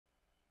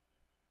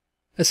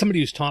As somebody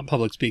who's taught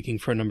public speaking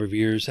for a number of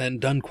years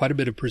and done quite a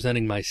bit of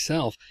presenting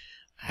myself,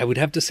 I would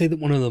have to say that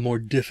one of the more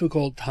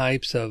difficult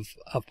types of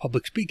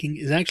public speaking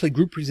is actually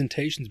group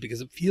presentations,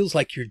 because it feels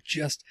like you're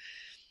just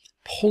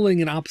pulling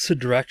in opposite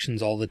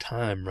directions all the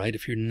time, right?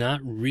 If you're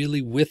not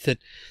really with it,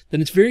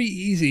 then it's very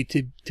easy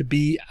to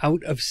be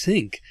out of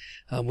sync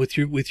with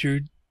your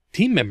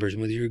team members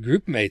and with your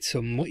group mates.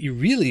 So what you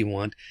really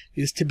want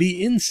is to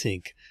be in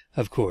sync,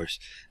 of course.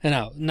 And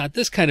now, not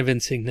this kind of in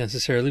sync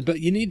necessarily, but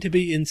you need to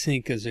be in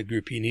sync as a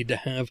group. You need to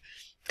have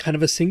kind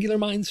of a singular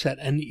mindset,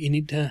 and you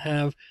need to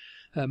have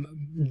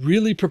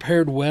really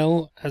prepared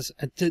well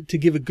to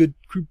give a good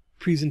group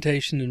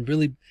presentation and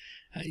really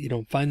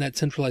find that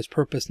centralized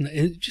purpose.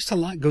 And just a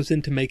lot goes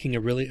into making a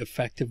really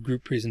effective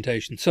group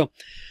presentation. So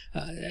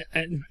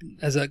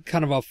as a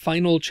kind of a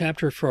final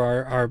chapter for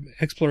our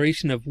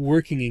exploration of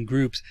working in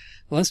groups,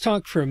 let's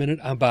talk for a minute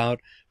about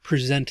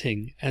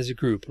presenting as a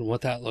group and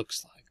what that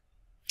looks like.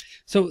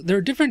 So there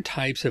are different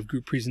types of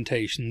group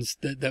presentations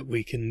that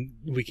we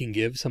can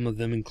give. Some of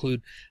them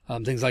include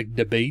things like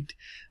debate,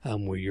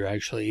 where you're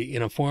actually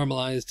in a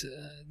formalized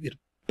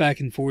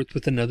back and forth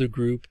with another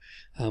group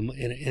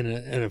in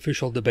an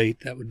official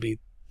debate. That would be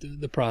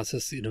the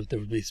process. There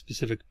would be a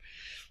specific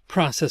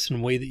process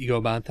and way that you go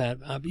about that.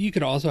 But you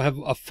could also have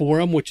a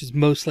forum, which is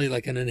mostly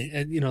like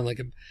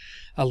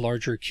a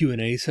larger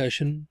Q&A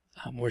session,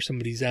 where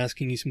somebody's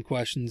asking you some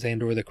questions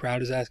or the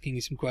crowd is asking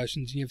you some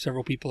questions. And you have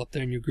several people up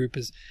there, and your group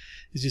is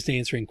just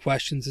answering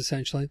questions,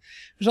 essentially.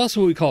 There's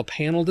also what we call a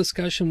panel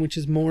discussion, which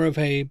is more of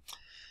a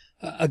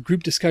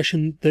group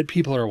discussion that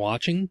people are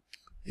watching.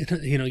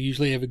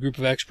 Usually you have a group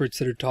of experts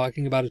that are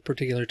talking about a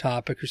particular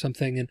topic or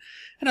something, and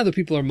other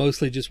people are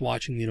mostly just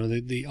watching.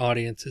 The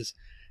audience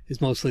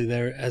is mostly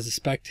there as a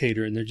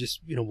spectator, and they're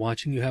just,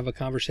 watching you have a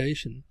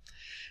conversation.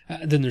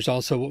 Then there's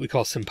also what we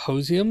call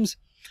symposiums,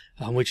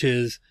 which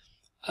is,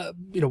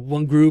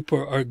 one group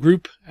or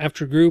group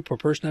after group or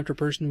person after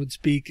person would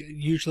speak,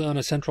 usually on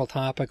a central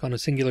topic, on a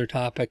singular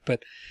topic,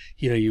 but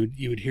you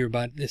would hear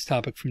about this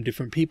topic from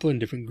different people in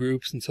different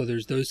groups. And so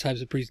there's those types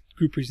of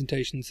group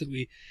presentations that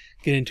we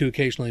get into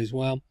occasionally as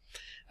well.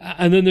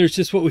 And then there's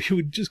just what we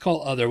would just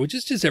call other, which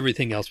is just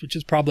everything else, which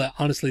is probably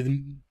honestly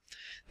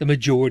the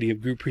majority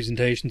of group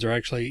presentations are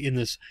actually in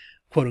this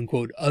quote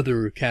unquote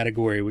other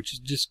category, which is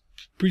just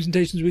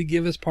presentations we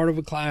give as part of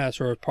a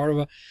class or as part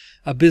of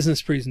a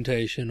business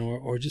presentation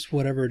or just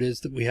whatever it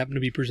is that we happen to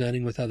be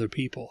presenting with other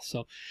people.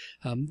 So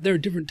there are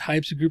different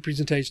types of group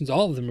presentations.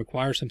 All of them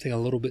require something a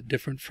little bit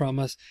different from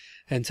us,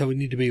 and so we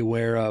need to be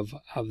aware of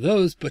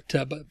those. But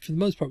for the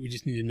most part, we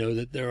just need to know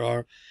that there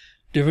are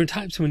different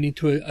types, and we need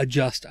to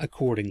adjust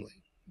accordingly.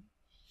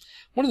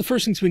 One of the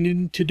first things we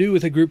need to do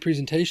with a group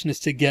presentation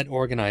is to get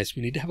organized.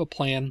 We need to have a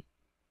plan.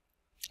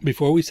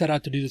 Before we set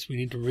out to do this, we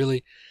need to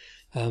really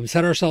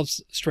set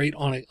ourselves straight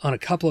on a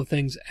couple of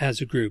things as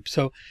a group.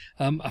 So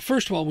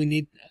first of all, we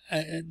need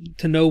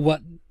to know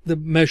what the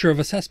measure of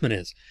assessment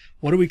is.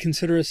 What do we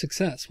consider a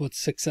success? What's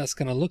success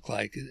going to look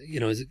like?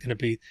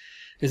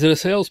 Is it a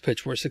sales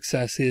pitch where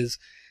success is,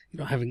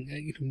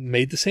 having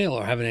made the sale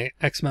or having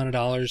X amount of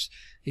dollars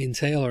in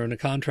sale or in a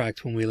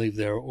contract when we leave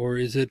there? Or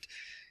is it,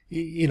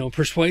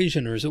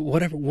 persuasion, or is it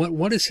whatever?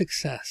 What is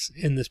success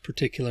in this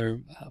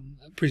particular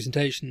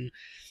presentation?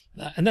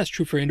 And that's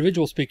true for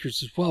individual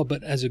speakers as well.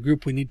 But as a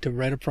group, we need to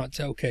right up front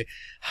say, okay,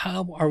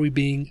 how are we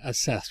being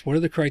assessed? What are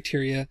the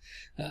criteria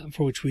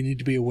for which we need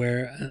to be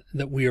aware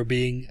that we are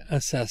being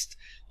assessed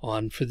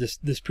on for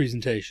this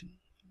presentation?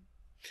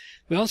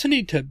 We also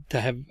need to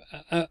have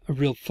a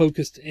real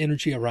focused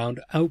energy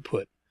around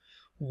output.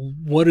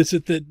 What is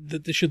it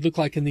that this should look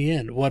like in the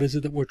end? What is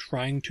it that we're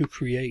trying to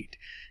create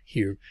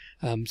here?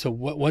 So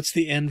what's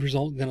the end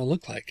result going to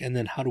look like? And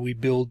then how do we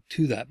build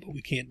to that? But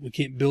we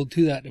can't build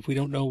to that if we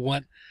don't know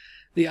what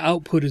the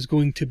output is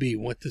going to be,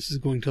 what this is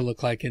going to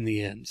look like in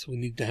the end. So we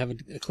need to have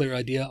a clear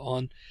idea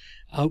on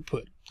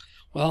output.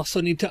 We also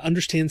need to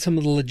understand some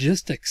of the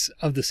logistics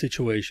of the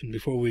situation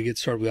before we get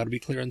started. We ought to be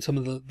clear on some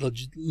of the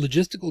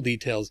logistical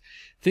details,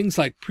 things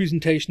like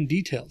presentation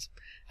details.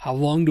 How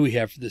long do we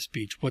have for this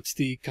speech? What's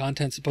the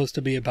content supposed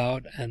to be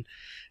about? And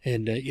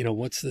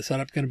what's the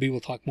setup going to be?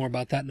 We'll talk more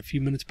about that in a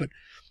few minutes, but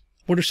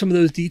what are some of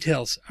those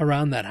details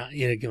around that?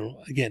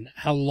 Again,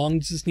 how long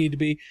does this need to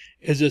be?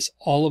 Is this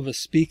all of us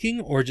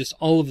speaking, or just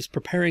all of us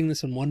preparing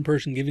this and one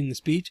person giving the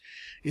speech?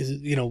 Is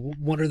it,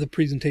 what are the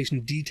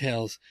presentation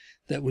details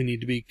that we need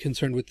to be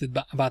concerned with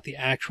about the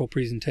actual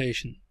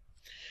presentation?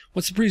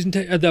 What's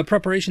the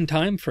preparation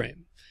time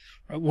frame?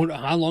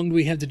 How long do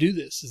we have to do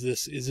this?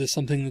 Is this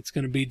something that's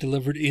going to be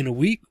delivered in a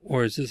week,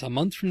 or is this a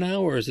month from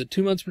now, or is it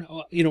 2 months from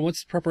now?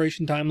 What's the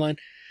preparation timeline?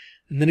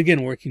 And then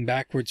again, working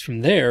backwards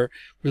from there,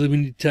 really we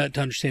need to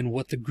understand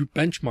what the group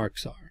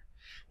benchmarks are.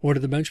 What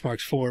are the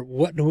benchmarks for?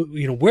 Where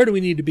do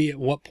we need to be at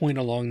what point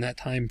along that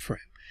time frame?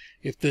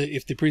 If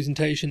the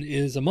presentation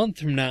is a month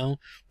from now,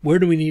 where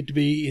do we need to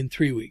be in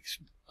 3 weeks?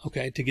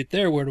 Okay, to get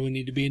there, where do we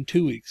need to be in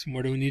 2 weeks? And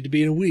where do we need to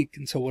be in a week?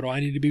 And so what do I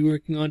need to be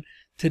working on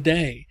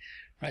today?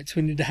 Right,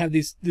 so we need to have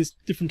these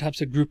different types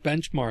of group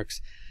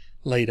benchmarks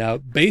laid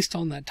out based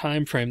on that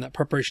time frame, that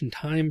preparation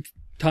time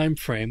time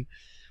frame.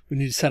 We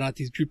need to set out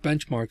these group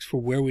benchmarks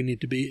for where we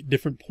need to be at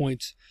different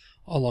points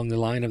along the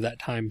line of that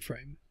time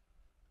frame.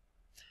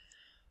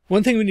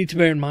 One thing we need to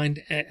bear in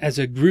mind as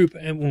a group,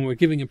 and when we're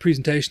giving a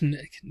presentation,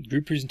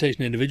 group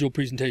presentation, individual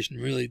presentation,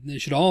 really, they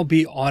should all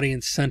be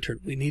audience-centered.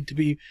 We need to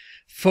be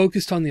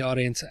focused on the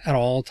audience at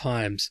all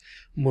times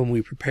when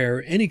we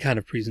prepare any kind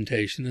of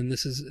presentation, and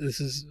this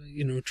is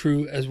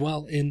true as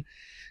well in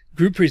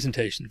group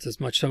presentations, as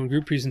much so in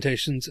group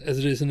presentations as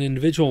it is in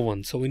individual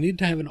ones. So we need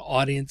to have an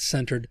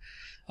audience-centered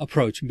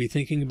approach and be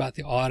thinking about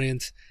the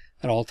audience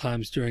at all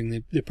times during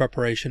the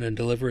preparation and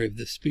delivery of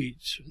this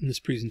speech and this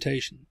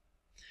presentation.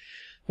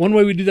 One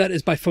way we do that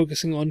is by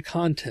focusing on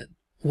content.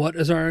 What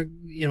is our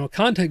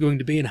content going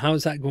to be, and how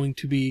is that going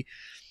to be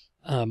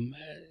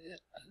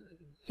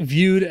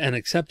viewed and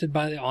accepted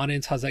by the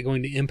audience? How's that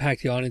going to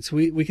impact the audience?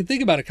 We can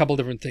think about a couple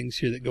different things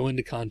here that go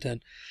into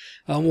content.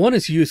 One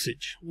is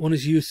usage.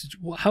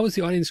 How is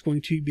the audience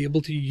going to be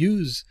able to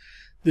use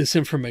this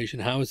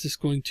information? How is this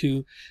going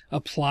to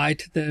apply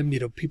to them?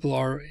 People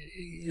are,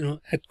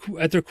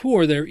 at their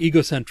core, they're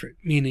egocentric,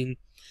 meaning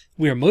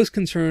we are most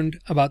concerned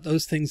about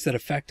those things that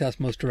affect us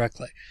most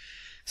directly.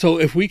 So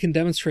if we can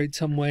demonstrate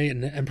some way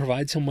and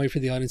provide some way for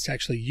the audience to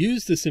actually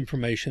use this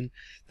information,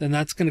 then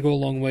that's going to go a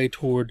long way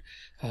toward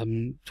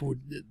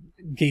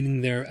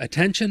gaining their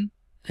attention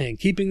and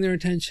keeping their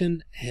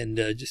attention, and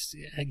just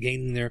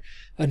gaining their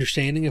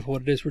understanding of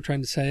what it is we're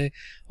trying to say,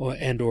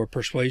 or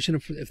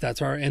persuasion, if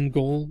that's our end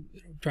goal.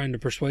 Trying to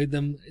persuade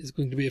them is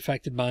going to be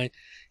affected by,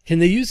 can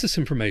they use this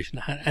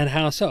information, and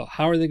how so?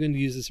 How are they going to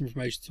use this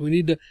information? So we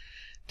need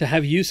to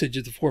have usage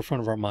at the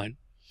forefront of our mind.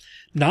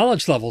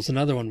 Knowledge level is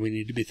another one we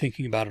need to be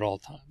thinking about at all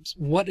times.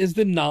 What is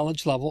the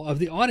knowledge level of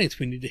the audience?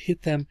 We need to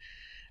hit them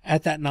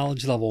at that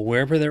knowledge level,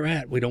 wherever they're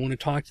at. We don't want to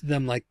talk to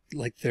them like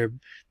they're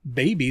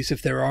babies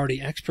if they're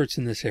already experts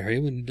in this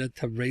area. We need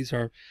to raise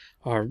our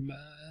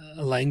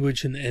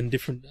language and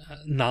different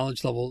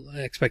knowledge level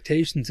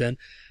expectations. And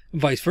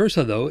vice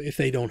versa, though, if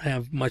they don't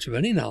have much of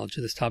any knowledge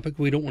of this topic,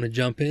 we don't want to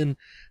jump in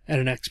at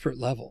an expert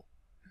level.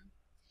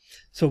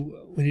 So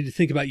we need to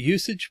think about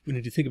usage. We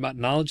need to think about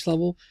knowledge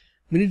level.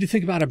 We need to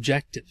think about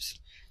objectives.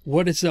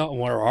 What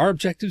are our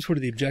objectives? What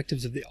are the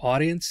objectives of the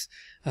audience?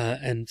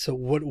 And so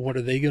what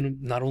are they going to,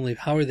 not only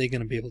how are they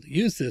going to be able to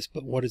use this,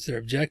 but what is their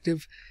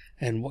objective,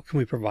 and what can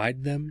we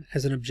provide them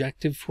as an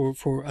objective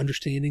for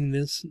understanding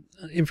this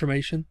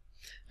information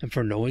and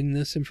for knowing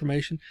this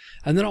information?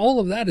 And then all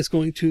of that is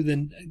going to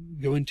then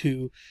go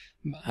into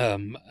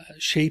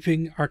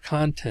shaping our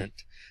content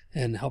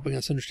and helping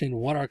us understand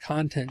what our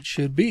content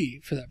should be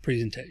for that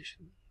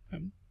presentation.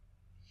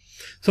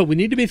 So we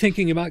need to be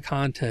thinking about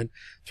content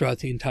throughout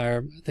the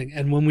entire thing.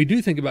 And when we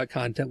do think about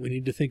content, we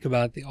need to think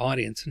about the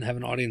audience and have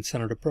an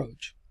audience-centered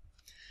approach.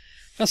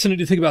 We also need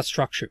to think about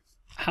structure.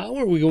 How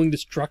are we going to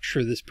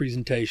structure this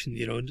presentation,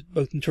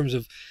 both in terms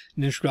of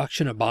an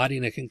introduction, a body,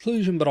 and a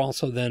conclusion, but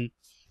also then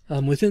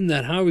within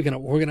that, how are we going to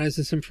organize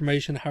this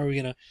information? How are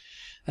we going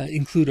to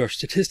include our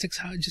statistics?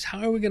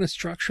 How are we going to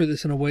structure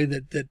this in a way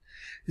that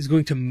is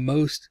going to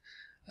most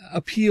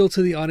appeal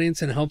to the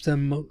audience and help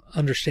them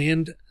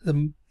understand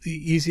the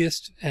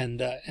easiest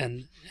and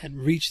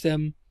reach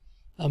them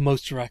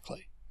most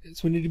directly?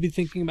 So we need to be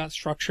thinking about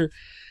structure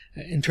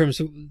in terms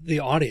of the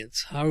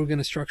audience. How are we going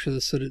to structure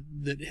this so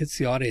that it hits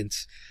the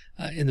audience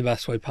in the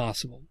best way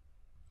possible?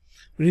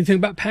 We need to think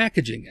about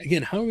packaging.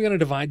 Again, how are we going to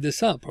divide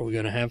this up? Are we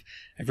going to have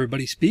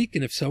everybody speak?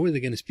 And if so, are they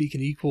going to speak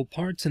in equal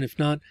parts? And if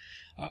not,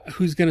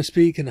 who's going to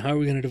speak, and how are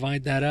we going to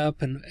divide that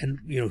up? And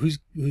who's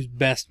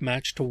best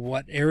matched to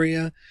what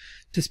area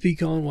to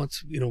speak on?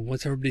 What's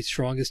everybody's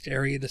strongest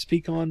area to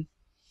speak on?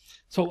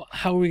 So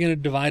how are we going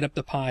to divide up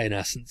the pie, in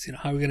essence?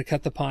 How are we going to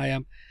cut the pie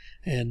up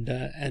and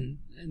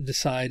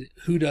decide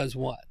who does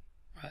what,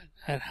 right?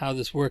 And how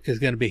this work is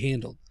going to be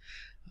handled?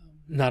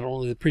 Not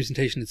only the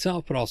presentation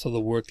itself, but also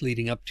the work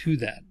leading up to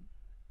that.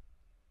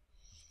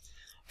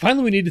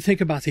 Finally, we need to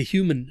think about the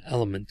human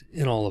element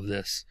in all of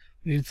this.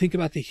 We need to think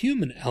about the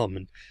human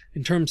element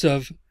in terms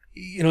of,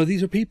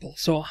 these are people.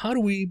 So how do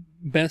we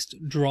best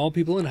draw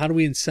people in? How do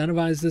we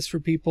incentivize this for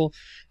people?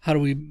 How do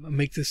we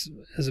make this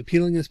as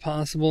appealing as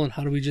possible? And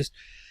how do we just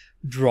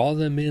draw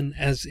them in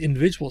as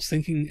individuals?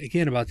 Thinking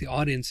again about the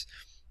audience,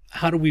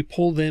 how do we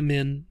pull them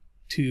in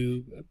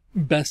to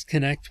best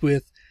connect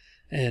with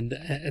and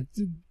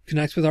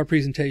connect with our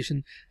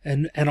presentation,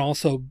 and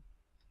also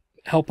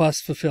help us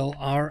fulfill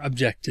our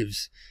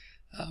objectives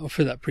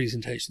for that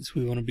presentation? So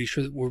we want to be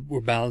sure that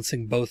we're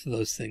balancing both of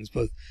those things,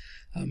 both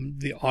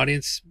the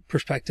audience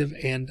perspective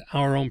and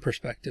our own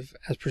perspective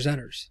as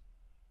presenters.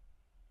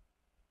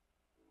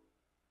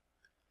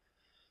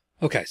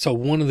 Okay, so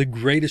one of the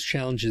greatest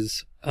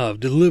challenges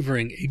of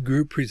delivering a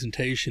group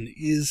presentation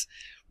is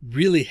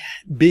really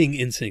being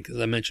in sync,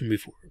 as I mentioned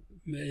before,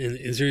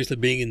 and seriously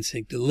being in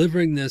sync,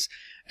 delivering this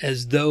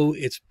as though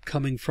it's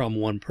coming from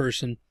one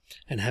person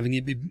and having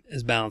it be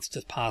as balanced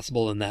as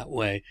possible in that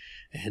way.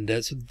 And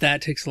so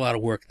that takes a lot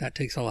of work. That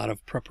takes a lot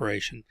of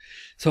preparation.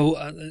 So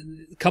a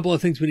couple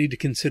of things we need to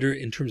consider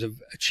in terms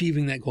of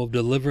achieving that goal of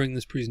delivering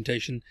this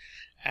presentation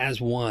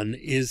as one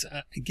is,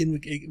 again,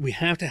 we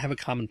have to have a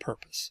common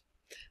purpose.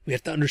 We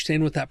have to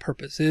understand what that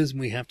purpose is, and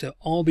we have to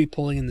all be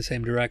pulling in the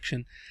same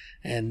direction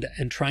and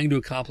trying to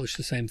accomplish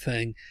the same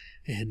thing.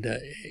 And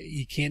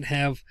you can't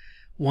have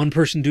one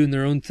person doing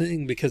their own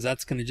thing, because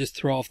that's going to just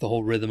throw off the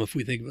whole rhythm. If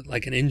we think of it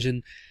like an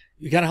engine,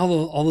 you got to have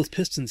all those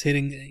pistons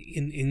hitting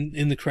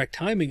in the correct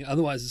timing.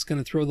 Otherwise, it's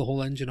going to throw the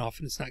whole engine off,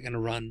 and it's not going to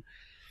run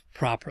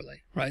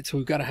properly, right? So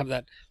we've got to have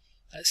that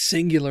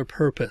singular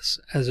purpose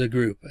as a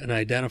group, and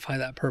identify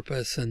that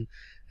purpose and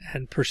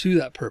pursue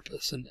that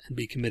purpose and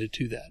be committed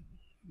to that.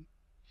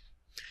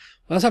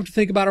 We also have to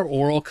think about our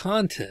oral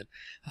content.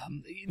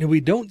 We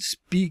don't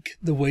speak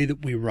the way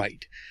that we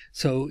write.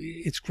 So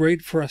it's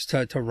great for us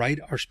to write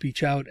our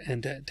speech out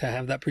and to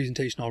have that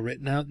presentation all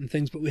written out and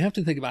things, but we have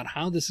to think about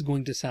how this is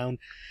going to sound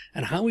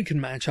and how we can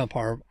match up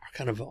our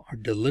kind of our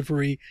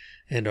delivery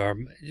and our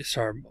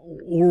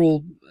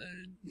oral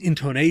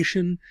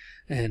intonation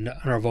and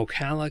our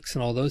vocalics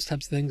and all those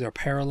types of things, our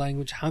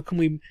paralanguage. How can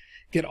we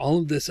get all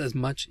of this as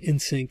much in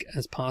sync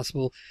as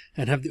possible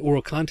and have the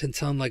oral content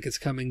sound like it's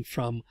coming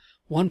from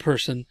one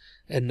person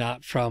and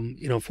not from,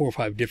 4 or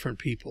 5 different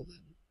people?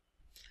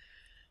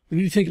 We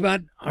need to think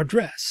about our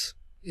dress.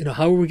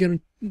 How are we going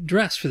to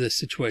dress for this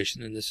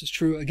situation? And this is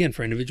true, again,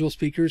 for individual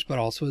speakers, but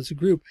also as a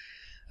group.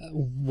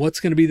 What's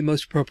going to be the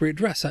most appropriate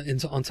dress?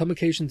 On some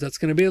occasions, that's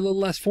going to be a little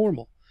less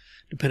formal,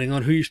 depending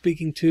on who you're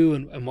speaking to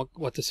and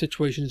what the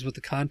situation is, what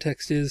the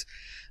context is.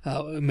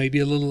 It may be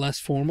a little less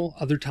formal.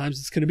 Other times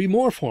it's going to be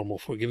more formal.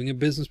 If we're giving a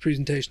business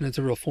presentation, it's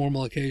a real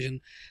formal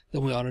occasion,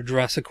 then we ought to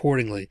dress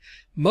accordingly.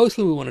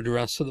 Mostly we want to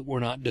dress so that we're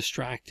not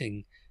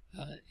distracting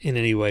in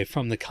any way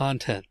from the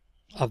content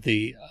of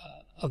the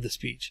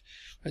speech,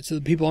 right? So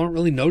that people aren't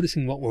really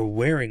noticing what we're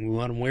wearing. We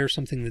want to wear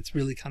something that's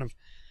really kind of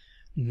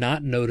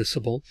not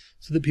noticeable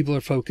so that people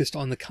are focused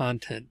on the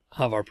content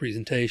of our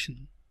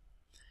presentation.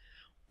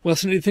 We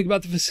also need to think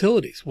about the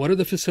facilities. What are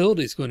the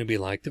facilities going to be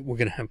like that we're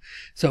going to have?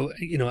 So,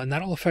 and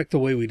that'll affect the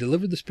way we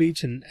deliver the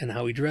speech and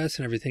how we dress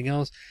and everything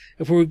else.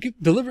 If we're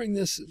delivering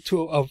this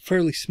to a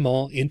fairly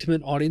small,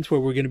 intimate audience where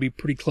we're going to be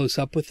pretty close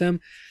up with them,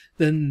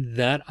 then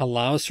that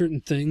allows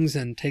certain things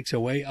and takes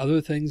away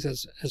other things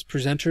as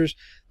presenters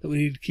that we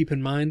need to keep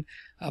in mind.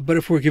 But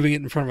if we're giving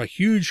it in front of a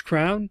huge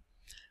crowd,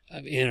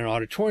 in an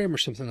auditorium or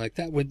something like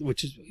that,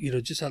 which is,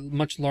 just a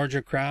much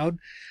larger crowd,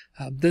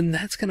 then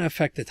that's going to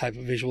affect the type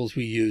of visuals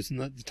we use and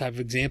the type of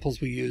examples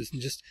we use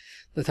and just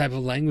the type of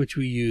language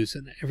we use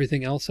and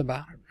everything else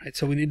about it, right?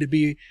 So we need to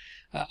be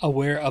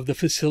aware of the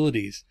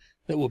facilities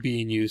that will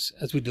be in use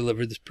as we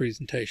deliver this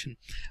presentation.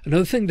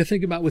 Another thing to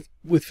think about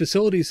with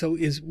facilities, though,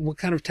 is what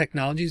kind of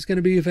technology is going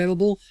to be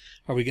available.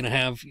 Are we going to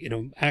have,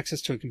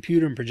 access to a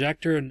computer and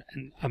projector and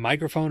a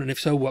microphone? And if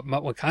so,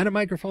 what kind of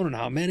microphone and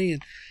how many?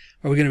 And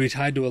are we going to be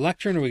tied to a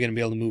lectern? Are we going to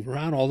be able to move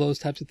around? All those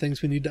types of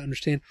things we need to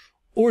understand.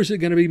 Or is it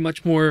going to be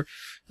much more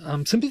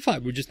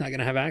simplified? We're just not going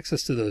to have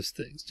access to those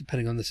things,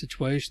 depending on the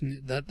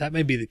situation. That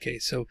may be the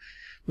case. So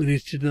we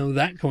need to know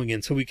that going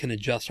in so we can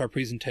adjust our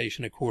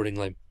presentation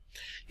accordingly.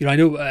 I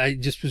know I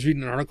just was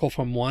reading an article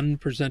from one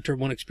presenter,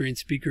 one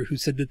experienced speaker, who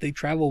said that they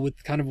travel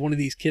with kind of one of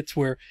these kits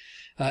where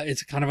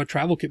it's kind of a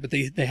travel kit, but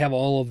they have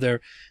all of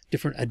their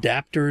different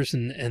adapters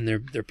and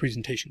their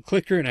presentation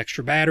clicker and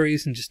extra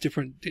batteries and just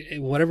different,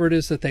 whatever it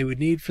is that they would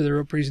need for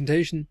their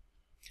presentation.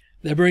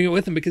 They bring it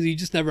with them because you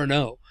just never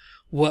know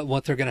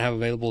what they're going to have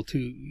available to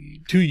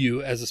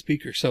you as a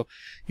speaker. So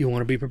you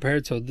want to be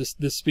prepared. So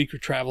this speaker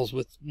travels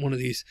with one of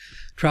these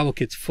travel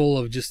kits full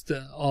of just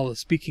all the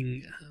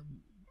speaking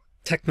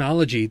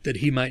technology that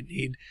he might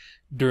need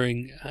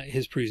during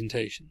his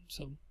presentation.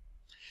 So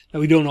now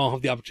we don't all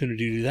have the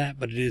opportunity to do that,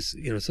 but it is,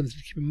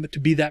 something to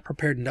be that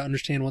prepared and to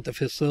understand what the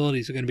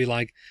facilities are going to be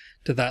like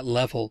to that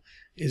level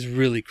is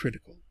really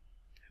critical.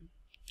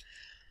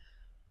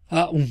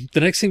 The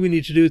next thing we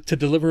need to do to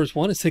deliver is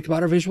think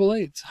about our visual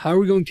aids. How are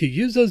we going to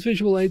use those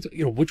visual aids?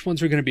 Which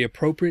ones are going to be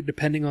appropriate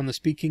depending on the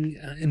speaking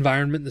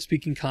environment, the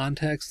speaking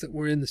context that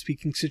we're in, the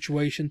speaking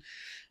situation.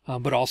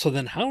 But also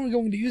then how are we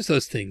going to use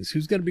those things?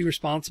 Who's going to be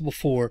responsible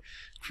for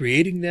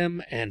creating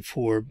them and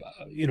for,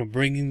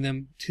 bringing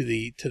them to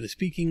the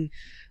speaking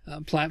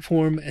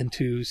platform and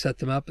to set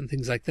them up and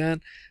things like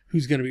that?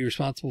 Who's going to be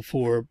responsible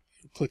for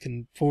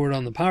clicking forward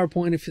on the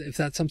PowerPoint if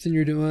that's something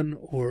you're doing,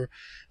 or,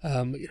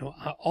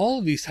 all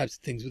of these types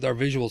of things with our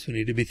visuals, we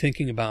need to be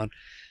thinking about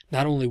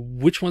not only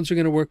which ones are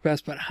going to work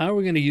best, but how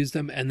we're going to use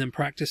them and then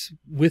practice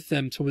with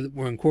them so that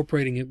we're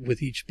incorporating it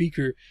with each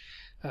speaker,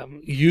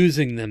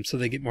 using them so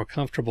they get more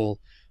comfortable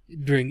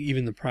during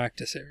even the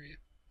practice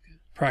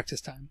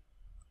time.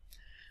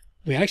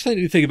 We actually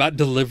need to think about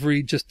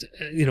delivery, just,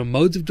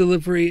 modes of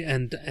delivery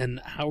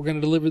and how we're going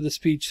to deliver the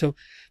speech. So,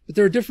 but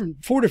there are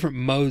 4 different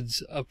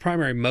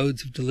primary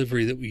modes of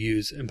delivery that we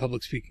use in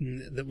public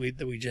speaking that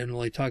we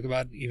generally talk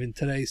about even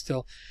today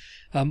still.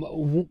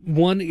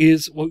 One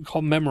is what we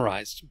call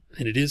memorized,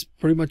 and it is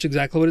pretty much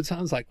exactly what it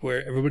sounds like,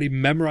 where everybody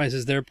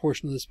memorizes their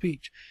portion of the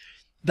speech.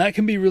 That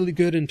can be really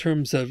good in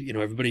terms of,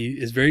 everybody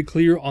is very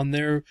clear on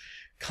their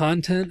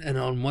content and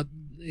on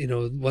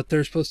what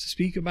they're supposed to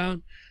speak about.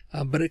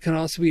 But it can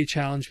also be a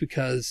challenge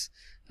because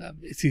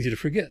it's easy to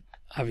forget.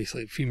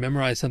 Obviously, if you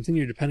memorize something,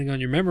 you're depending on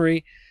your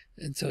memory,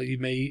 and so you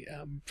may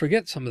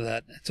forget some of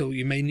that. So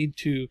you may need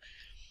to,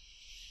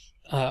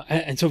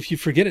 and so if you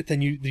forget it,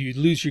 then you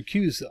lose your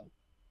cues, though,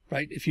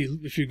 right? If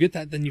you get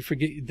that, then you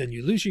forget, then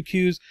you lose your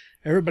cues.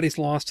 Everybody's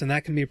lost, and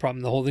that can be a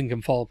problem. The whole thing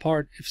can fall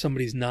apart if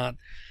somebody's not,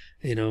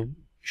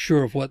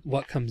 sure of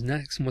what comes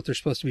next and what they're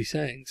supposed to be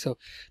saying. So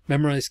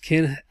memorize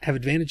can have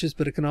advantages,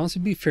 but it can also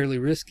be fairly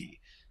risky.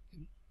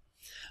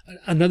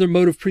 Another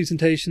mode of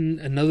presentation,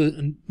 another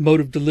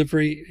mode of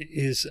delivery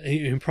is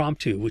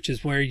impromptu, which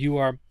is where you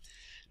are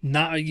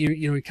not,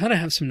 you kind of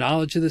have some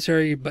knowledge of this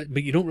area, but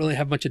you don't really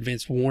have much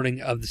advanced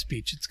warning of the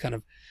speech. It's kind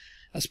of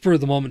a spur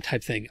of the moment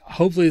type thing.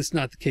 Hopefully it's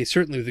not the case.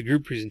 Certainly with a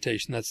group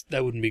presentation,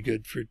 that wouldn't be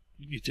good for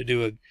you to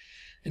do an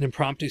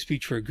impromptu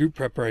speech for a group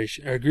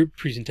preparation or a group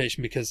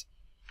presentation, because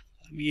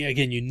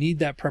again, you need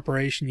that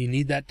preparation. You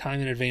need that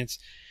time in advance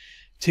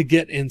to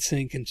get in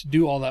sync and to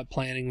do all that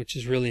planning, which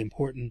is really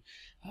important.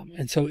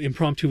 And so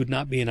impromptu would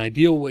not be an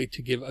ideal way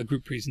to give a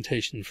group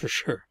presentation for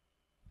sure.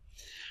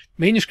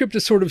 Manuscript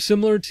is sort of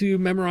similar to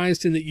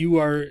memorized in that you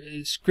are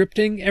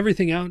scripting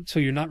everything out. So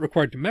you're not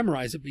required to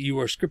memorize it, but you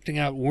are scripting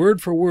out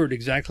word for word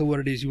exactly what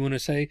it is you want to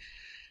say.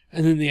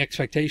 And then the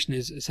expectation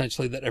is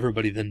essentially that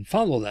everybody then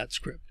follow that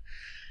script.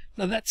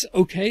 Now that's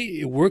okay.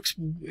 It works.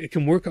 It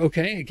can work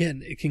okay.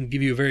 Again, it can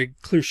give you a very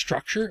clear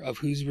structure of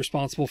who's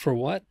responsible for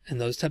what and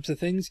those types of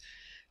things.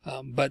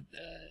 But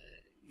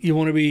you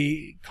want to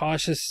be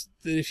cautious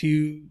that if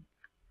you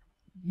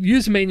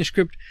use a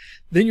manuscript,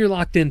 then you're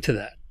locked into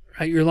that,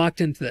 right? You're locked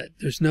into that.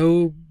 There's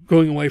no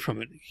going away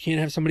from it. You can't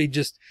have somebody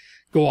just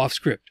go off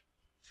script,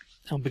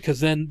 because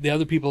then the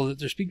other people that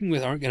they're speaking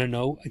with aren't going to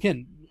know,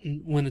 again,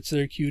 when it's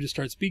their cue to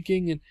start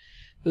speaking and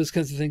those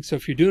kinds of things. So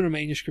if you're doing a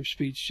manuscript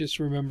speech, just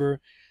remember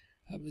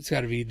it's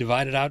got to be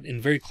divided out in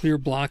very clear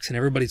blocks and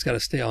everybody's got to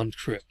stay on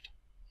script.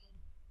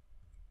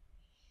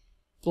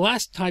 The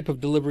last type of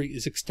delivery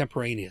is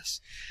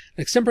extemporaneous.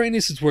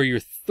 Extemporaneous is where you're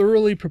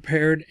thoroughly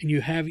prepared and you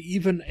have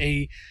even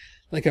a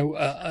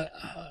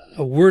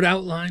word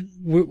outline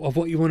of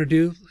what you want to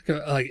do,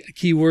 like a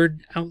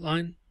keyword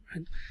outline,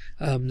 right?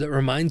 That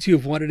reminds you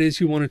of what it is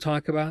you want to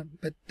talk about,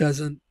 but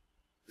doesn't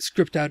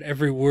script out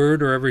every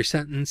word or every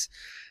sentence,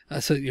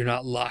 so that you're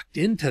not locked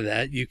into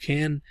that. You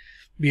can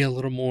be a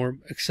little more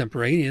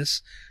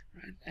extemporaneous,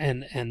 right?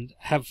 and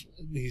have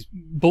these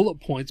bullet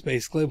points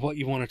basically of what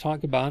you want to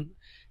talk about.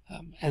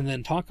 And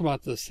then talk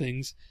about those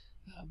things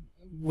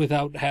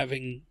without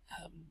having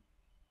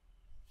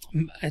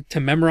to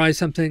memorize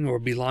something or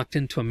be locked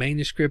into a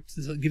manuscript.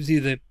 It gives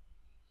you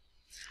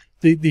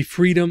the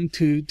freedom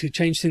to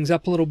change things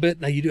up a little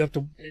bit. Now you do have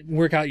to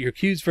work out your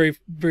cues very,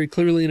 very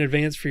clearly in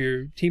advance for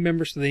your team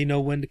members so they know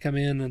when to come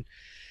in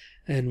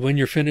and when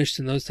you're finished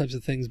and those types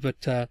of things.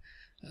 But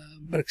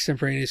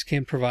extemporaneous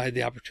can provide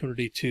the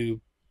opportunity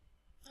to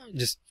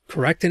just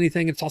correct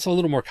anything. It's also a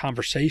little more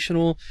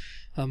conversational,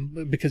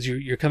 because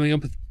you're coming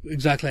up with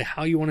exactly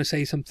how you want to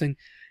say something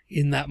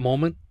in that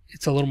moment.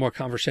 It's a little more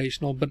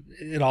conversational, but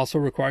it also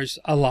requires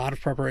a lot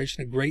of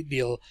preparation, a great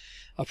deal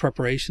of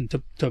preparation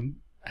to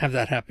have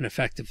that happen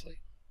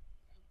effectively.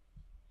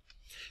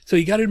 So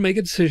you got to make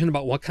a decision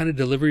about what kind of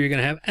delivery you're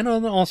going to have, and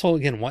also,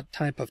 again, what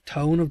type of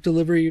tone of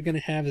delivery you're going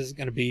to have. Is it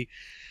going to be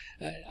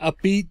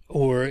upbeat,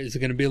 or is it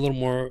going to be a little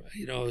more,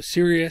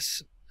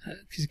 serious?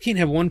 Because you can't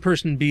have one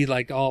person be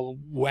like all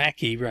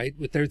wacky, right,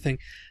 with their thing,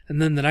 and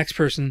then the next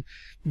person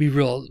be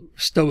real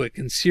stoic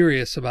and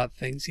serious about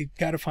things. You've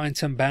got to find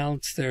some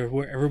balance there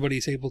where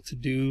everybody's able to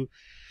do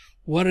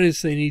what it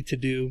is they need to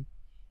do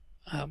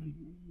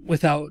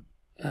without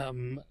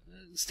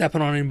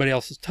stepping on anybody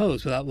else's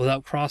toes,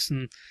 without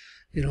crossing,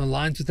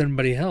 lines with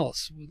anybody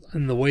else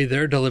in the way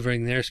they're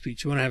delivering their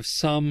speech. You want to have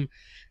some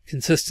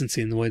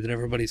consistency in the way that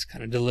everybody's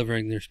kind of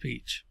delivering their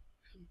speech.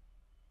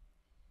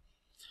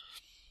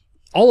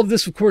 All of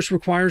this, of course,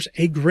 requires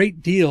a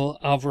great deal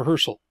of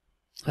rehearsal.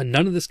 And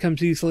none of this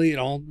comes easily. It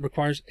all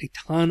requires a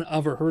ton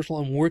of rehearsal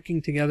and working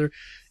together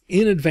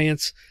in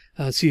advance.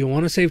 So you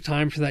want to save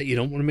time for that. You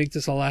don't want to make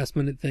this a last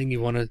minute thing.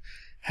 You want to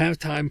have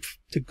time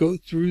to go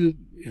through,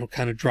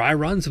 kind of dry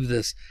runs of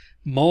this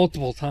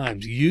multiple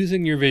times,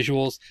 using your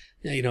visuals,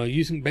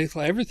 using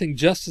basically everything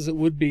just as it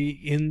would be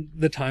in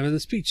the time of the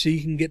speech. So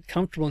you can get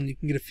comfortable and you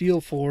can get a feel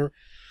for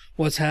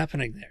what's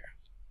happening there.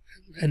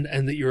 And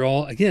that you're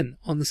all, again,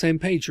 on the same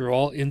page, you're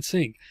all in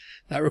sync.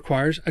 That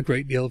requires a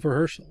great deal of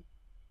rehearsal.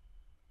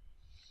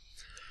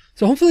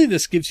 So hopefully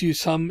this gives you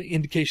some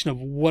indication of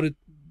what it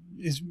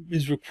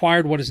is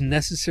required, what is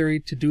necessary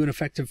to do an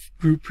effective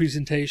group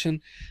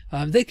presentation.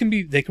 They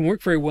can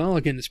work very well.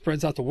 Again, it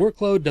spreads out the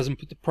workload, doesn't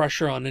put the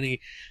pressure on any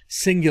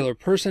singular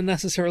person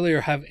necessarily,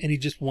 or have any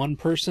just one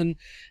person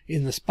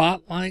in the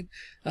spotlight.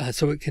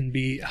 So it can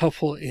be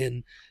helpful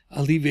in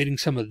alleviating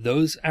some of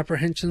those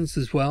apprehensions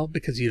as well,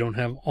 because you don't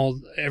have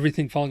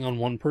everything falling on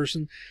one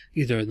person,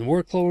 either in the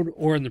workload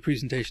or in the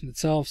presentation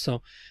itself.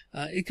 So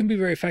it can be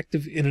very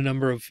effective in a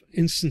number of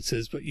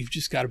instances, but you've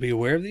just got to be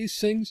aware of these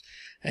things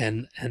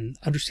and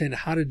understand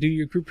how to do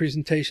your group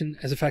presentation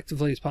as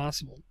effectively as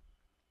possible.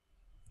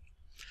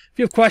 If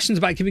you have questions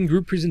about giving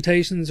group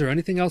presentations or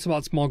anything else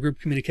about small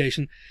group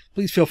communication,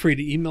 please feel free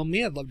to email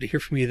me. I'd love to hear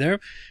from you there.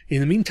 In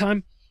the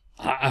meantime,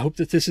 I hope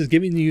that this is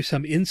giving you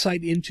some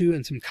insight into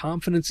and some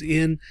confidence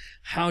in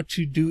how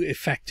to do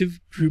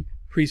effective group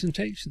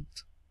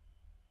presentations.